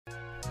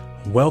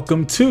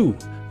Welcome to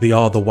the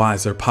All the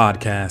Wiser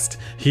podcast.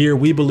 Here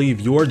we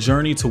believe your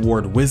journey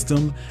toward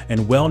wisdom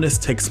and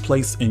wellness takes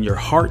place in your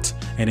heart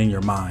and in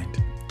your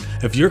mind.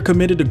 If you're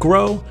committed to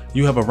grow,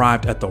 you have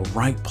arrived at the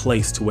right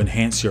place to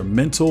enhance your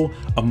mental,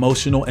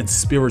 emotional, and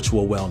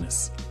spiritual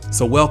wellness.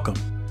 So welcome.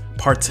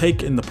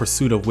 Partake in the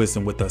pursuit of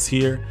wisdom with us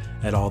here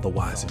at All the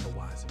Wiser.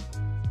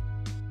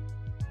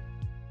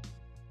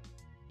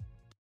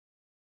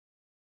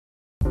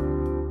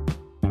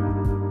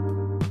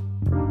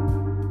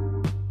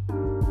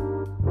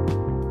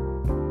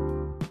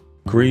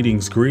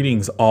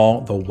 Greetings,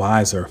 all the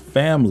wiser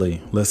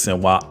family. Listen,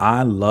 while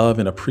I love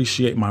and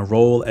appreciate my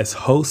role as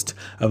host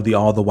of the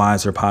All the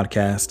Wiser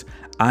podcast,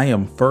 I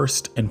am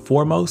first and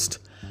foremost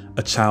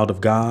a child of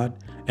God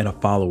and a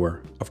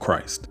follower of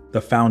Christ.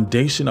 The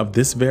foundation of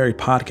this very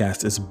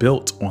podcast is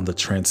built on the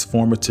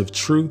transformative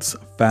truths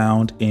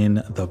found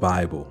in the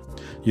Bible.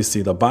 You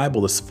see, the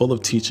Bible is full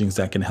of teachings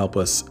that can help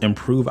us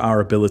improve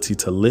our ability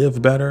to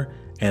live better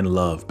and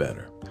love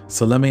better.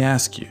 So let me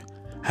ask you,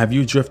 have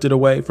you drifted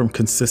away from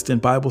consistent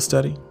Bible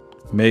study?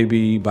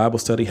 Maybe Bible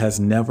study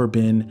has never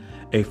been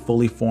a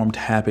fully formed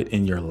habit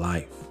in your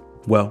life.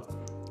 Well,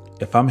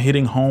 if I'm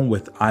hitting home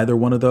with either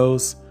one of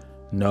those,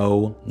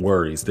 no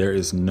worries. There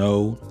is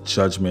no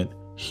judgment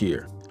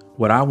here.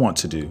 What I want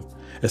to do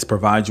is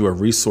provide you a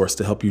resource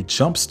to help you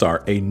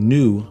jumpstart a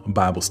new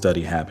Bible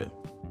study habit.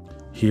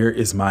 Here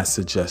is my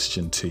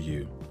suggestion to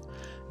you.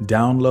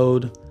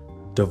 Download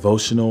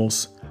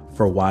Devotionals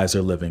for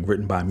Wiser Living,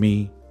 written by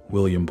me,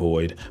 William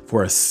Boyd,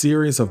 for a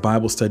series of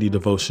Bible study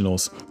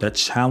devotionals that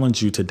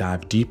challenge you to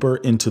dive deeper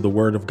into the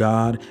Word of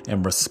God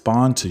and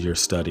respond to your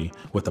study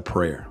with a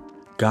prayer.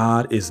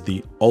 God is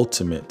the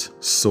ultimate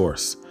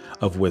source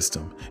of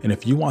wisdom. And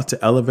if you want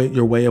to elevate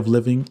your way of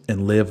living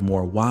and live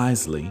more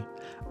wisely,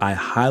 I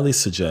highly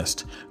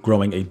suggest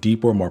growing a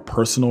deeper, more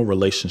personal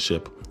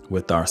relationship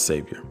with our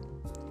Savior.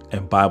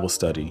 And Bible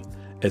study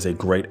is a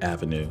great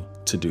avenue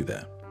to do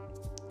that.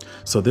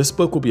 So this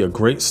book will be a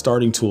great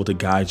starting tool to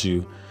guide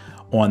you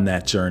on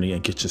that journey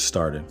and get you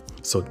started.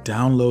 So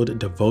download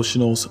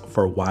Devotionals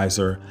for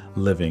Wiser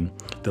Living.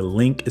 The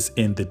link is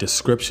in the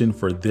description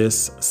for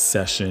this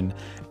session,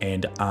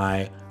 and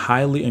I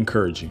highly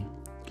encourage you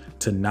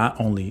to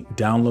not only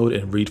download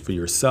and read for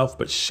yourself,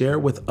 but share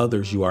with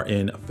others you are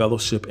in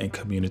fellowship and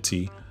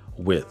community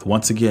with.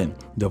 Once again,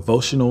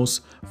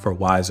 Devotionals for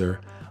Wiser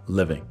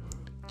Living.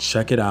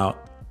 Check it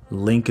out.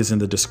 Link is in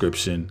the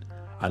description.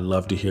 I'd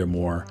love to hear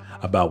more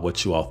about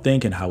what you all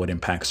think and how it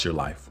impacts your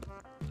life.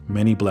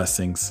 Many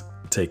blessings.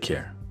 Take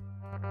care.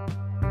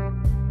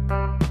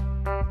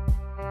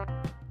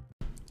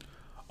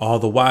 All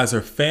the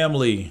Wiser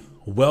family,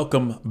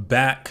 welcome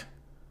back.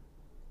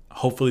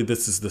 Hopefully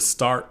this is the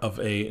start of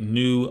a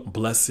new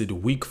blessed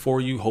week for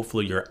you.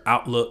 Hopefully your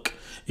outlook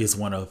is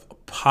one of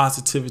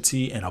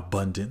positivity and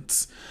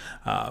abundance.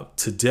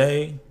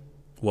 Today,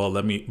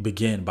 let me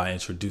begin by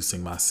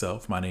introducing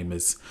myself. My name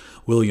is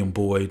William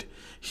Boyd,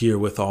 here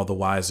with All the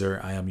Wiser.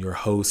 I am your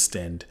host,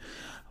 and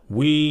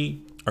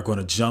we are going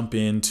to jump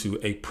into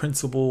a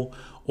principle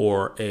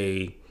or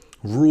a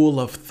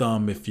rule of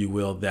thumb, if you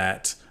will,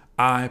 that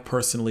I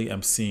personally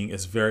am seeing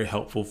is very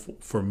helpful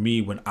for me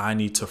when I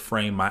need to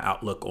frame my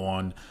outlook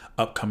on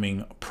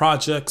upcoming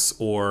projects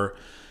or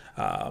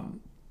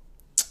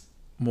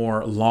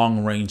more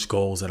long-range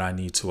goals that I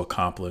need to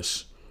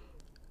accomplish.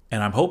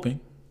 And I'm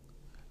hoping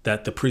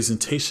that the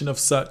presentation of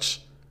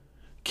such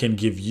can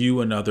give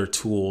you another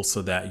tool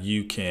so that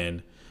you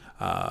can,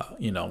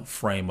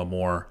 frame a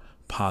more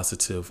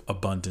positive,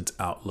 abundant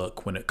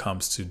outlook when it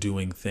comes to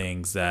doing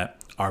things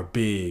that are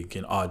big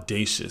and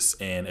audacious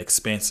and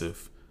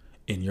expansive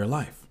in your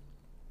life.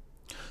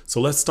 So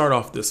let's start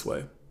off this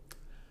way.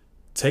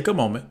 Take a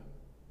moment,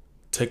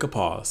 take a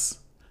pause,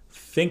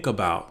 think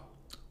about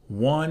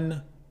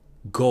one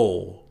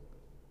goal,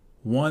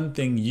 one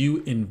thing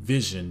you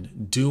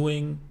envision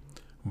doing,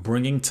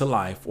 bringing to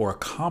life, or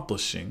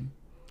accomplishing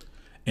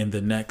in the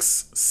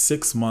next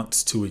 6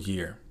 months to a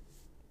year.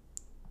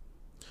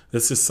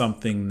 This is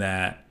something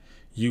that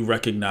you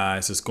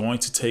recognize is going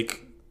to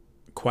take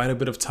quite a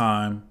bit of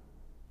time,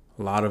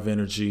 a lot of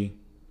energy,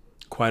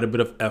 quite a bit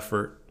of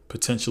effort,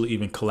 potentially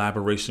even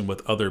collaboration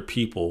with other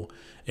people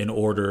in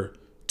order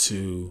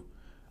to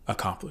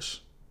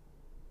accomplish.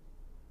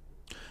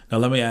 Now,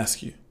 let me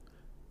ask you,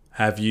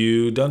 have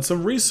you done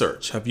some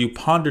research? Have you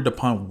pondered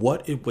upon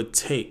what it would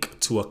take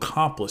to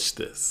accomplish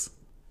this?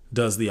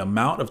 Does the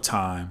amount of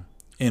time,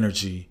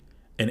 energy,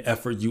 and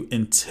effort you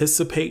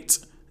anticipate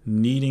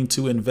needing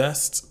to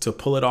invest to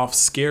pull it off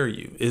scare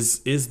you?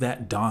 Is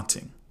that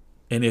daunting?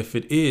 And if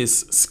it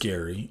is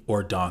scary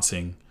or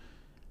daunting,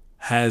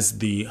 has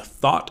the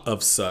thought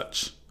of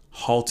such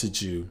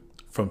halted you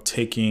from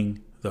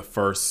taking the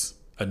first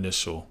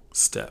initial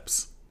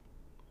steps?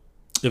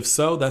 If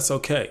so, that's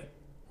okay.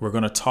 We're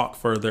going to talk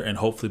further, and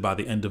hopefully by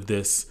the end of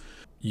this,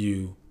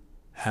 you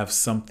have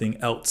something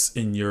else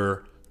in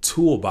your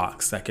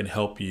toolbox that can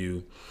help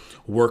you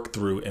work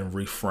through and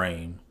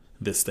reframe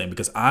this thing,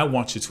 because I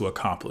want you to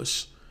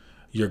accomplish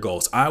your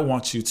goals. I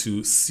want you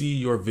to see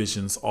your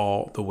visions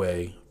all the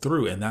way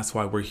through. And that's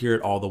why we're here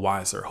at All the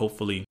Wiser.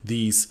 Hopefully,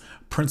 these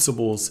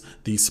principles,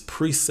 these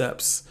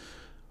precepts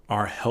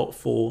are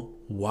helpful,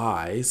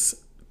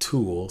 wise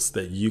tools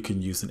that you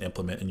can use and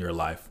implement in your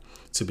life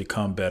to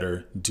become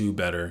better, do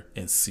better,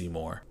 and see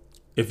more.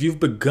 If you've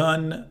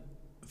begun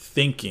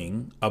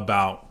thinking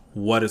about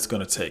what it's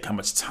going to take, how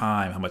much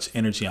time, how much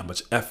energy, how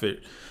much effort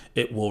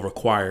it will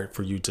require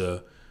for you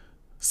to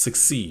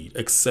succeed,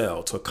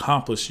 excel, to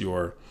accomplish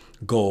your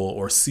goal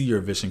or see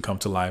your vision come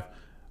to life,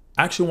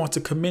 I actually want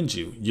to commend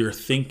you. You're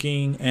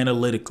thinking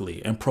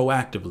analytically and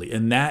proactively,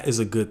 and that is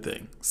a good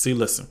thing. See,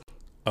 listen,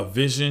 a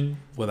vision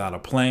without a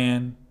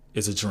plan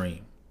is a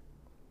dream.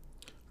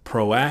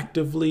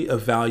 Proactively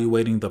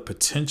evaluating the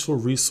potential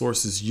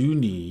resources you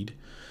need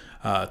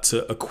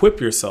to equip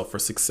yourself for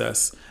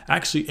success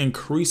actually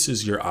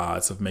increases your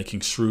odds of making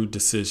shrewd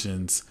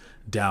decisions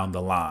down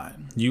the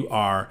line. You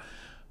are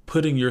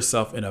putting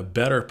yourself in a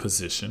better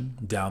position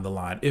down the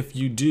line if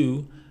you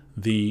do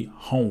the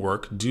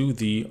homework, do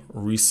the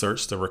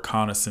research, the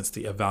reconnaissance,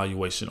 the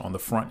evaluation on the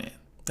front end.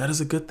 That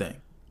is a good thing.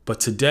 But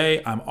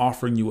today I'm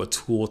offering you a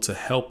tool to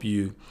help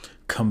you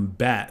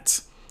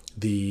combat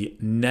the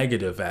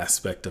negative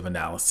aspect of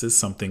analysis,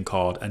 something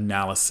called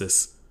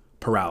analysis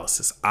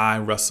paralysis. I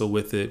wrestle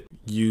with it.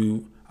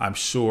 You, I'm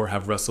sure,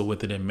 have wrestled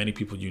with it, and many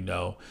people you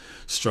know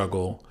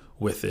struggle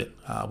with it.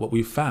 What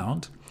we've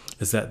found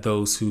is that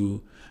those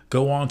who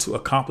go on to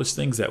accomplish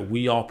things that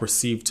we all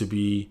perceive to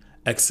be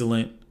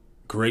excellent,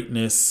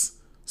 greatness,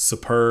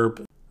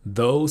 superb,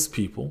 those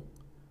people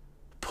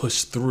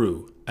push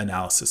through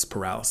analysis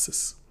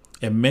paralysis.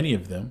 And many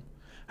of them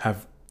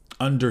have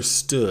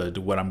understood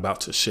what I'm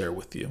about to share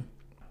with you.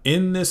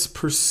 In this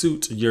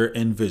pursuit you're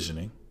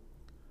envisioning,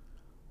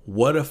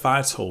 what if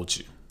I told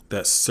you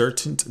that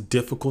certain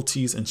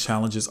difficulties and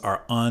challenges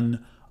are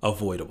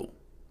unavoidable?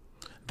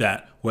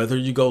 That whether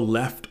you go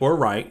left or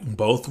right,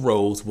 both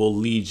roads will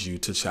lead you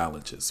to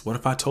challenges. What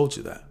if I told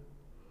you that?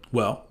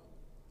 Well,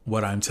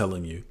 what I'm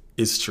telling you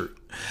is true.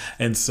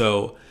 And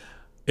so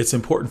it's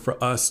important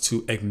for us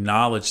to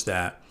acknowledge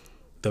that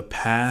the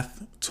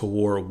path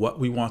toward what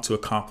we want to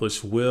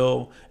accomplish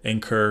will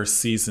incur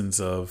seasons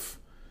of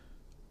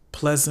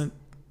pleasant,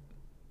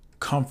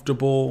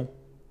 comfortable,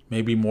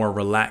 maybe more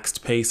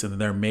relaxed pace.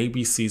 And there may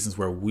be seasons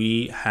where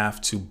we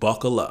have to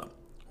buckle up.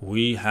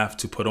 We have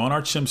to put on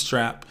our chin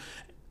strap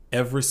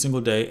every single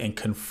day and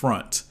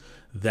confront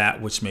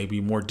that which may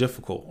be more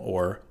difficult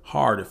or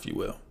hard, if you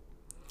will.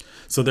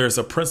 So there's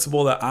a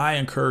principle that I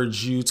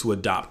encourage you to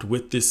adopt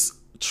with this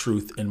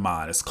truth in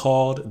mind. It's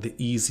called the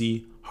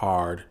easy,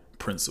 hard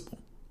principle.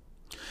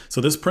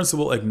 So this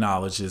principle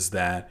acknowledges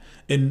that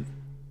in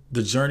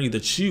the journey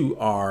that you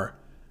are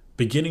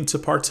beginning to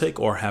partake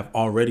or have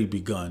already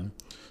begun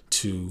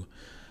to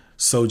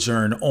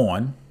sojourn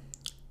on,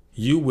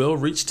 you will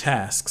reach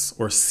tasks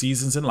or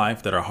seasons in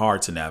life that are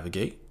hard to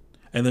navigate.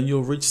 And then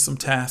you'll reach some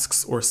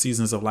tasks or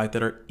seasons of life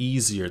that are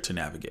easier to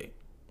navigate.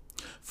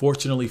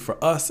 Fortunately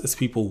for us as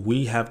people,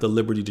 we have the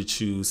liberty to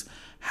choose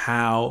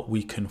how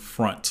we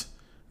confront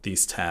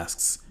these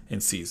tasks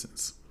and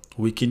seasons.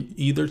 We can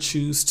either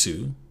choose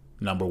to,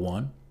 number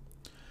one,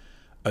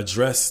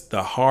 address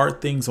the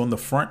hard things on the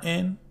front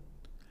end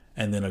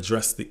and then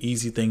address the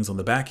easy things on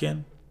the back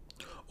end.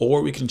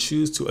 Or we can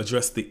choose to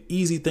address the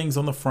easy things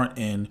on the front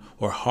end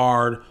or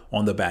hard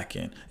on the back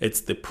end.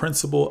 It's the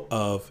principle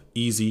of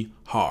easy,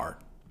 hard.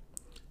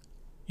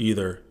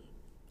 Either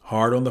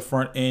hard on the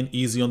front end,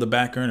 easy on the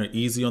back end, or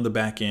easy on the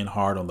back end,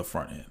 hard on the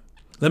front end.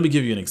 Let me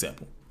give you an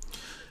example.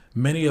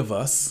 Many of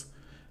us,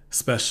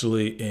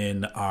 especially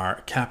in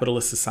our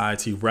capitalist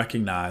society,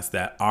 recognize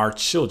that our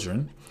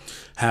children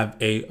have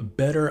a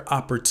better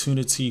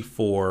opportunity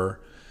for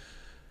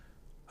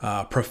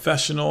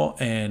professional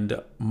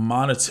and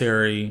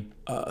monetary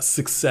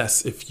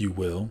success, if you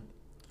will,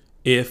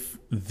 if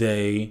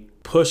they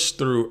push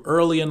through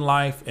early in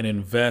life and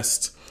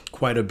invest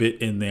quite a bit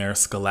in their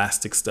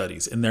scholastic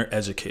studies, in their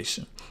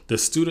education. The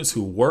students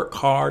who work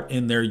hard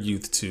in their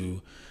youth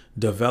to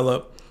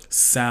develop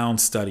sound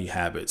study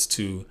habits,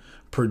 to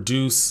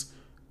produce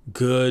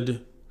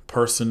good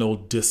personal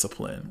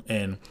discipline,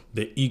 and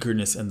the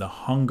eagerness and the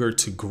hunger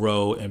to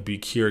grow and be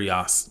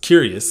curious,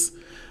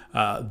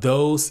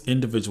 those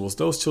individuals,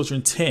 those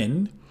children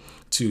tend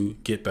to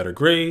get better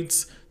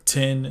grades,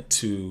 tend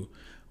to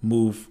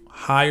move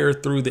higher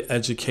through the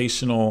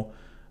educational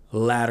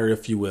ladder,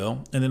 if you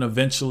will, and then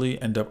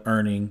eventually end up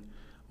earning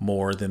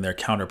more than their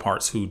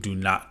counterparts who do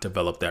not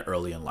develop that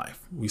early in life.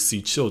 We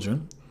see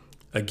children,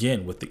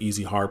 again, with the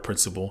easy, hard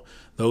principle,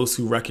 those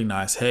who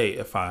recognize, hey,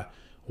 if I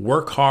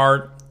work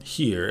hard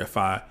here, if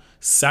I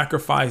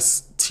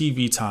sacrifice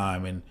TV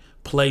time and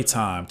play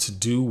time to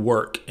do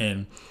work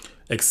and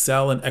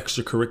excel in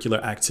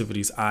extracurricular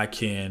activities, I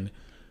can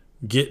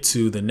get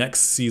to the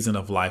next season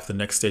of life, the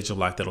next stage of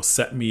life that'll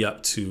set me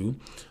up to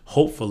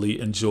hopefully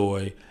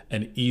enjoy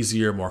an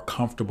easier, more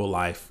comfortable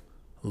life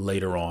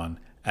later on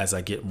as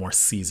I get more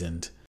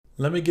seasoned.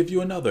 Let me give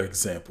you another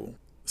example.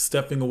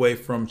 Stepping away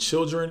from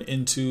children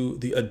into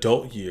the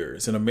adult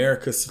years. In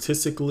America,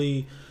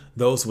 statistically,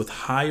 those with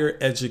higher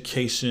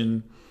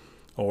education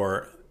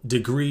or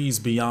degrees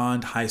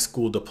beyond high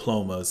school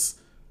diplomas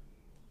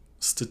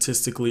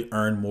statistically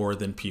earn more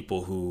than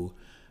people who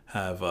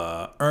have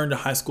earned a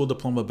high school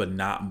diploma, but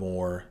not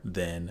more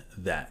than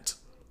that.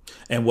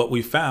 And what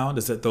we found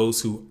is that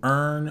those who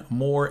earn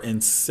more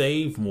and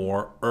save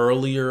more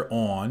earlier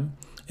on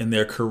in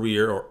their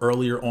career or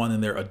earlier on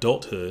in their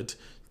adulthood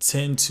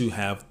tend to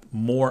have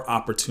more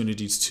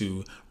opportunities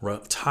to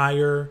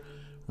retire,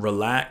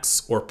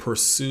 relax, or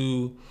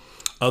pursue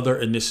other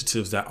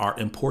initiatives that are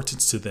important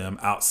to them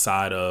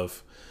outside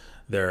of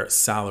their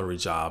salary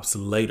jobs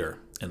later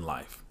in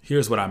life.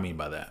 Here's what I mean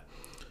by that.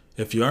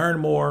 If you earn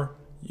more,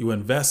 you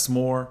invest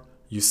more,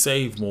 you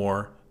save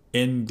more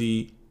in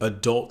the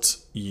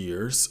adult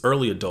years,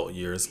 early adult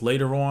years.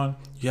 Later on,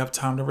 you have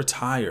time to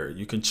retire.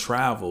 You can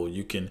travel.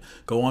 You can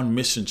go on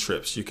mission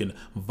trips. You can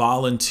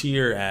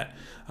volunteer at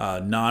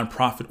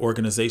nonprofit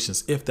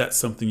organizations if that's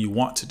something you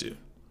want to do.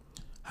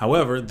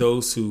 However,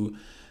 those who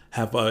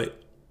have a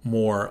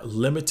more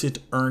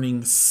limited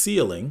earning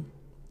ceiling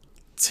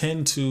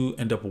tend to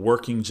end up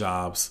working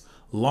jobs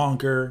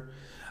longer,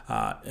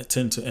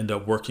 tend to end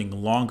up working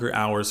longer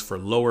hours for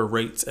lower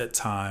rates at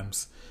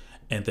times,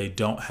 and they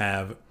don't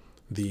have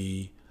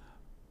the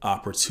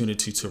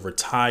opportunity to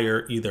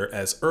retire either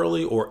as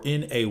early or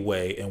in a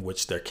way in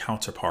which their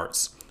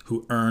counterparts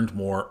who earned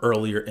more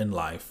earlier in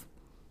life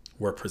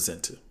were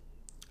presented.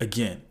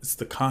 Again, it's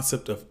the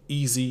concept of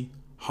easy,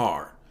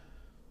 hard.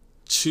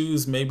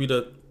 Choose maybe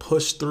to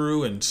push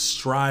through and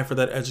strive for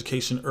that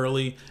education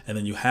early, and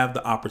then you have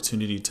the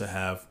opportunity to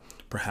have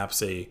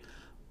perhaps a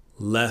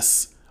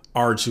less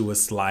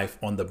arduous life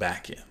on the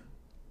back end.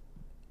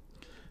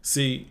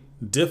 See,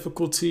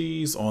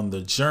 difficulties on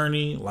the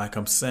journey, like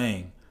I'm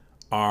saying,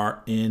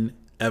 are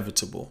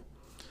inevitable.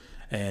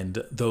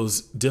 And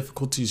those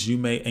difficulties you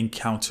may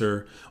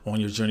encounter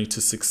on your journey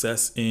to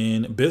success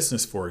in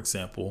business, for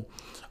example,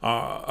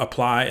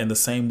 apply in the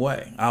same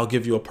way. I'll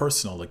give you a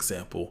personal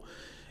example.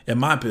 In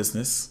my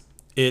business,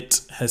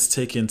 it has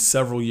taken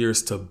several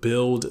years to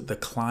build the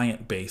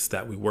client base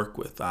that we work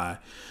with. I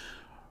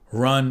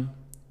run,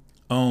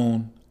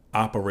 own,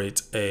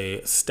 operate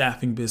a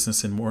staffing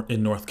business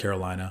in North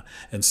Carolina.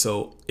 And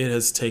so it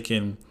has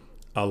taken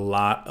a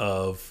lot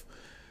of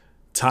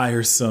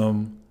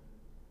tiresome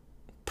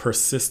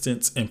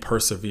persistence and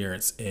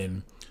perseverance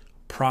in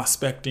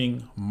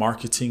prospecting,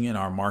 marketing in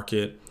our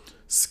market,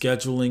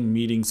 scheduling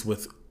meetings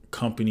with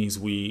companies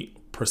we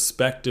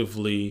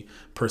prospectively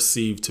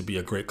perceive to be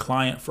a great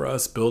client for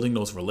us, building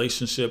those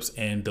relationships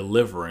and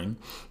delivering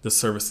the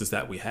services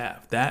that we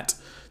have. That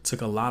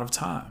took a lot of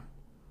time.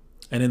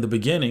 And in the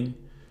beginning,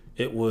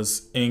 it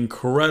was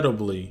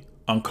incredibly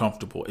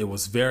uncomfortable. It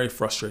was very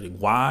frustrating.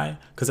 Why?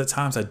 Because at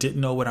times I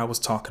didn't know what I was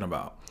talking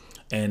about.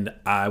 And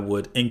I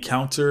would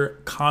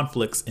encounter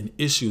conflicts and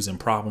issues and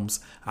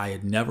problems I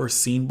had never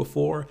seen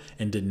before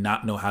and did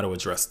not know how to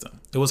address them.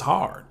 It was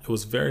hard. It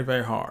was very,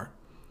 very hard.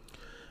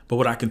 But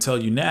what I can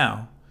tell you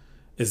now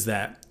is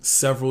that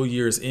several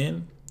years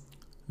in,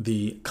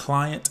 the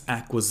client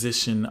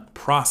acquisition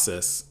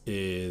process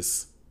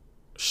is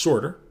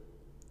shorter,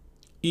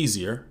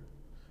 easier,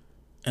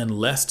 and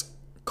less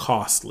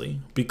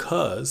costly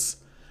because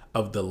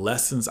of the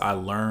lessons I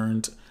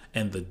learned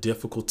and the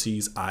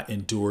difficulties I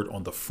endured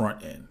on the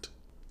front end.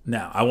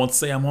 Now, I won't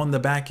say I'm on the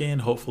back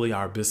end. Hopefully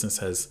our business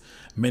has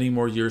many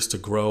more years to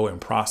grow and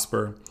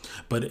prosper.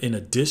 But in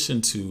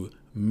addition to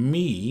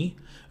me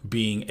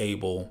being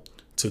able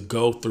to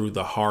go through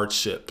the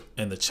hardship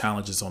and the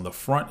challenges on the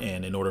front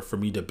end in order for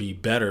me to be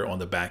better on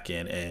the back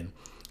end and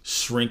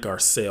shrink our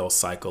sales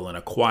cycle and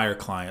acquire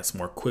clients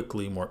more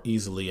quickly, more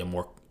easily, and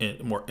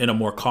in a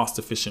more cost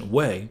efficient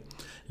way,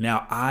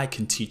 now I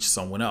can teach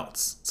someone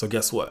else. So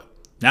guess what?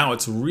 Now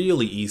it's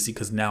really easy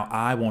because now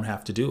I won't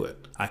have to do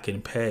it. I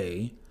can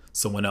pay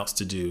someone else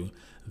to do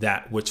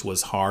that which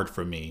was hard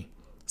for me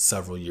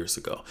several years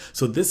ago.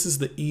 So this is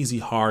the easy,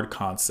 hard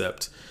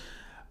concept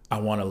I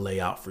want to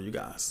lay out for you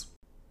guys.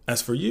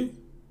 As for you,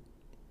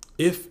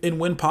 if and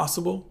when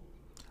possible,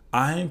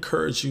 I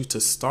encourage you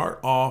to start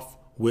off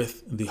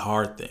with the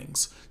hard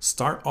things.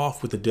 Start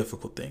off with the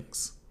difficult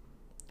things.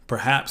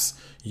 Perhaps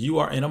you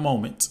are in a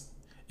moment,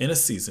 in a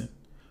season,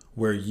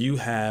 where you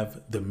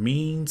have the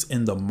means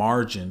and the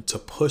margin to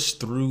push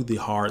through the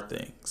hard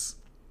things.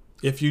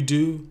 If you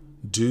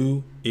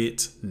do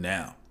it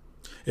now.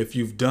 If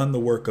you've done the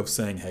work of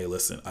saying, hey,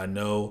 listen, I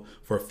know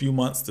for a few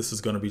months this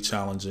is going to be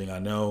challenging. I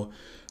know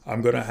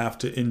I'm going to have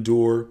to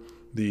endure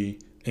the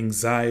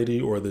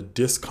anxiety or the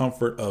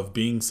discomfort of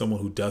being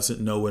someone who doesn't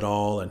know it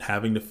all and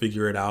having to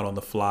figure it out on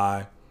the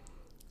fly.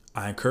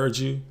 I encourage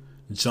you,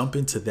 jump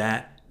into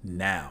that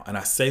now. And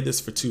I say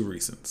this for two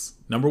reasons.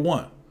 Number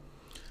one,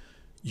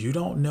 you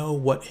don't know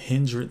what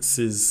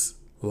hindrances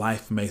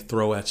life may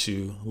throw at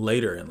you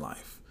later in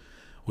life.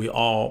 We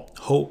all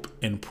hope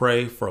and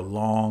pray for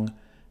long,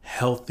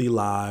 healthy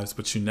lives,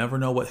 but you never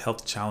know what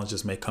health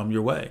challenges may come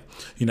your way.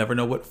 You never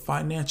know what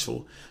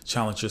financial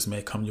challenges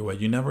may come your way.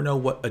 You never know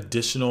what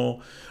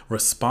additional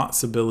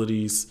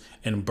responsibilities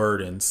and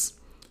burdens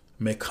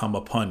may come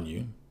upon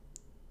you.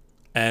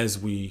 as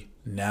we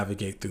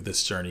navigate through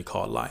this journey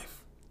called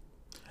life.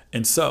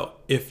 And so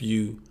if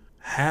you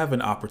have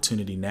an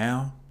opportunity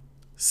now,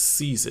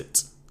 seize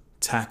it,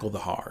 tackle the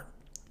hard.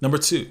 Number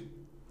 2,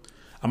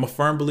 I'm a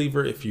firm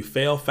believer if you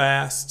fail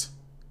fast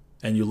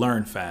and you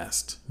learn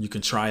fast, you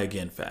can try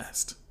again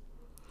fast.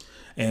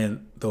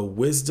 And the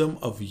wisdom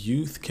of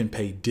youth can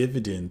pay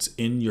dividends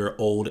in your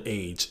old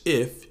age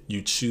if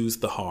you choose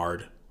the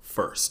hard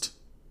first.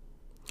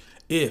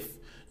 If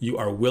you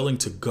are willing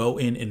to go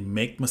in and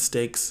make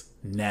mistakes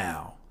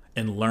now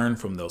and learn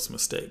from those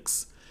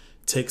mistakes,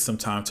 take some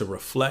time to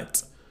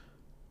reflect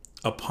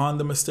upon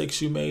the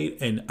mistakes you made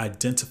and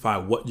identify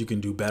what you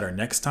can do better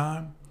next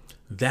time,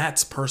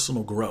 that's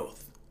personal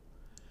growth.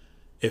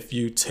 If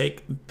you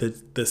take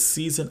the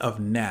season of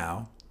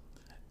now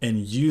and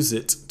use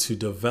it to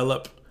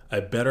develop a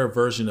better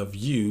version of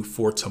you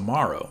for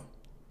tomorrow,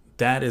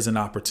 that is an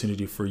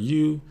opportunity for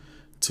you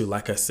to,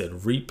 like I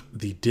said, reap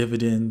the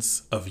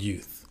dividends of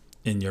youth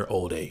in your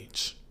old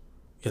age.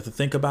 You have to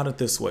think about it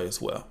this way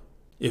as well.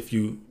 If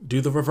you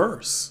do the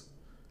reverse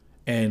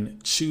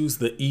and choose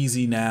the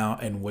easy now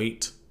and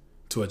wait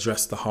to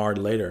address the hard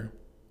later,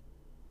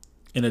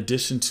 in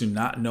addition to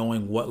not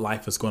knowing what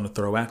life is going to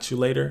throw at you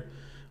later,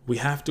 we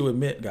have to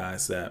admit,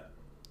 guys, that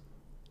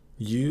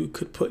you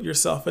could put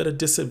yourself at a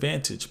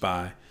disadvantage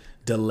by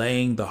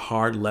delaying the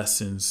hard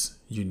lessons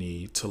you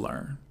need to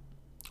learn.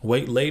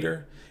 Wait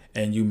later,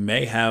 and you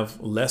may have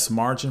less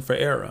margin for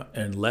error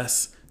and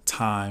less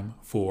time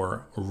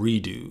for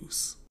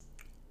redos.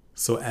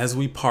 So as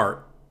we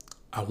part,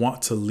 I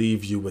want to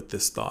leave you with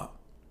this thought.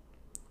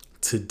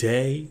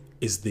 Today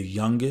is the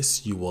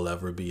youngest you will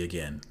ever be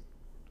again.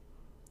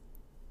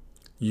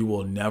 You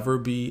will never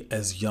be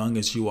as young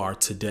as you are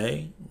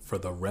today for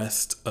the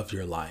rest of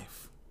your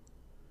life.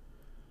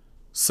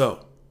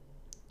 So,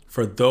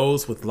 for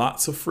those with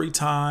lots of free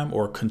time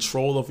or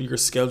control over your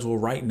schedule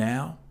right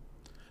now,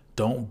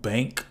 don't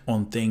bank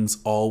on things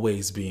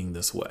always being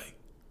this way.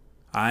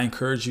 I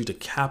encourage you to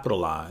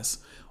capitalize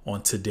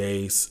on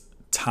today's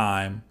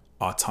time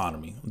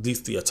autonomy, at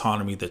least the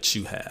autonomy that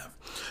you have.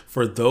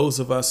 For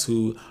those of us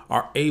who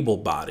are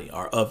able-bodied,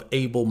 are of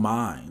able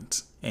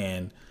mind,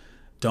 and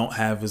don't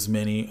have as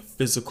many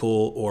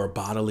physical or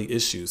bodily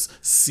issues,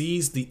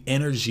 seize the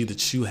energy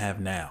that you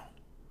have now.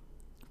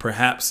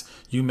 Perhaps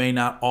you may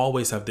not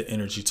always have the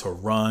energy to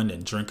run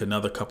and drink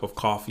another cup of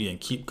coffee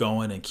and keep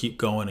going and keep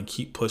going and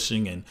keep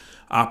pushing and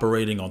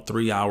operating on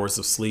 3 hours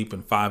of sleep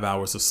and 5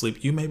 hours of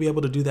sleep. You may be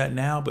able to do that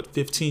now, but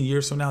 15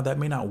 years from now, that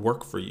may not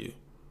work for you.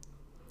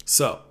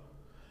 So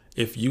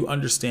if you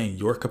understand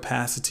your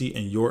capacity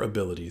and your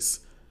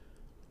abilities,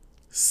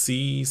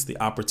 seize the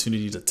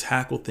opportunity to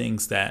tackle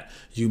things that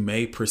you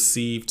may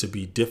perceive to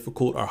be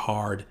difficult or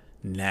hard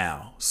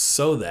now,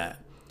 so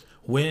that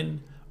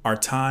when our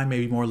time may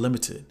be more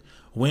limited,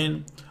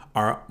 when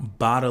our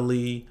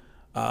bodily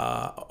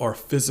or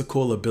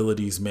physical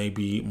abilities may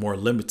be more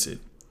limited,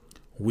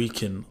 we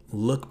can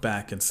look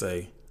back and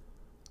say,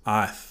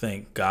 I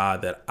thank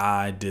God that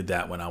I did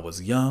that when I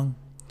was young.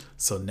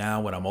 So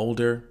now when I'm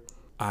older,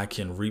 I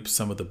can reap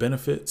some of the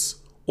benefits.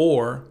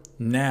 Or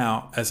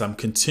now, as I'm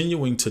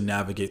continuing to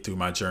navigate through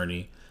my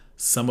journey,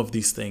 some of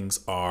these things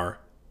are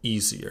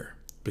easier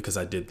because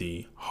I did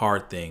the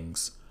hard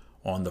things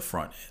on the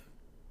front end.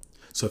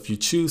 So if you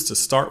choose to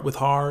start with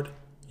hard,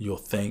 you'll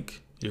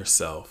thank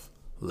yourself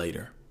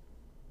later.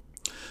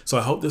 So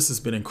I hope this has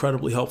been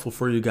incredibly helpful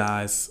for you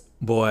guys.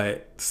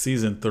 Boy,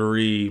 season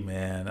 3,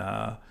 man,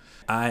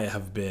 I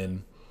have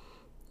been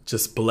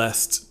just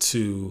blessed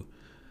to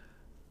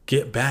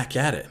get back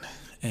at it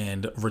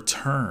and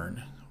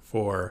return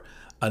for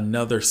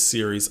another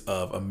series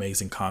of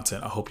amazing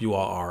content. I hope you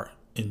all are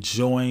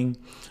enjoying,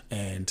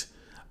 and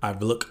I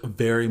look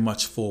very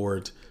much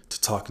forward to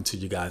talking to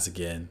you guys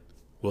again.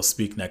 We'll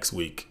speak next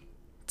week.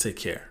 Take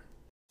care.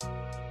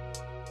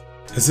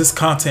 Is this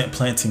content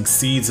planting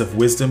seeds of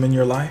wisdom in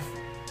your life?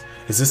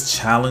 Is this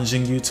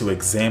challenging you to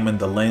examine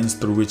the lens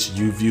through which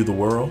you view the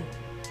world?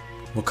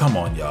 Well, come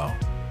on, y'all.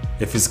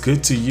 If it's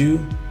good to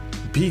you,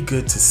 be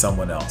good to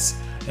someone else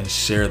and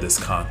share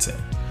this content.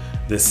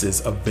 This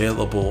is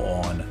available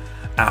on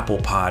Apple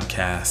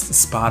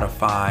Podcasts,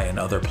 Spotify, and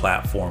other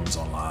platforms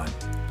online.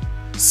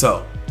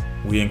 So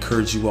we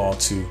encourage you all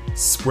to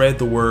spread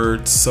the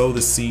word, sow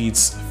the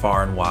seeds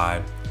far and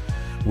wide.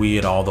 We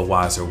at All the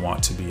Wiser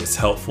want to be as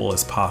helpful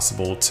as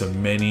possible to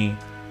many,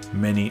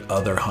 many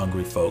other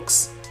hungry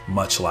folks,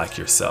 much like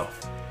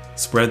yourself.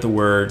 Spread the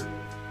word.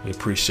 We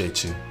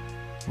appreciate you.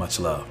 Much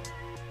love.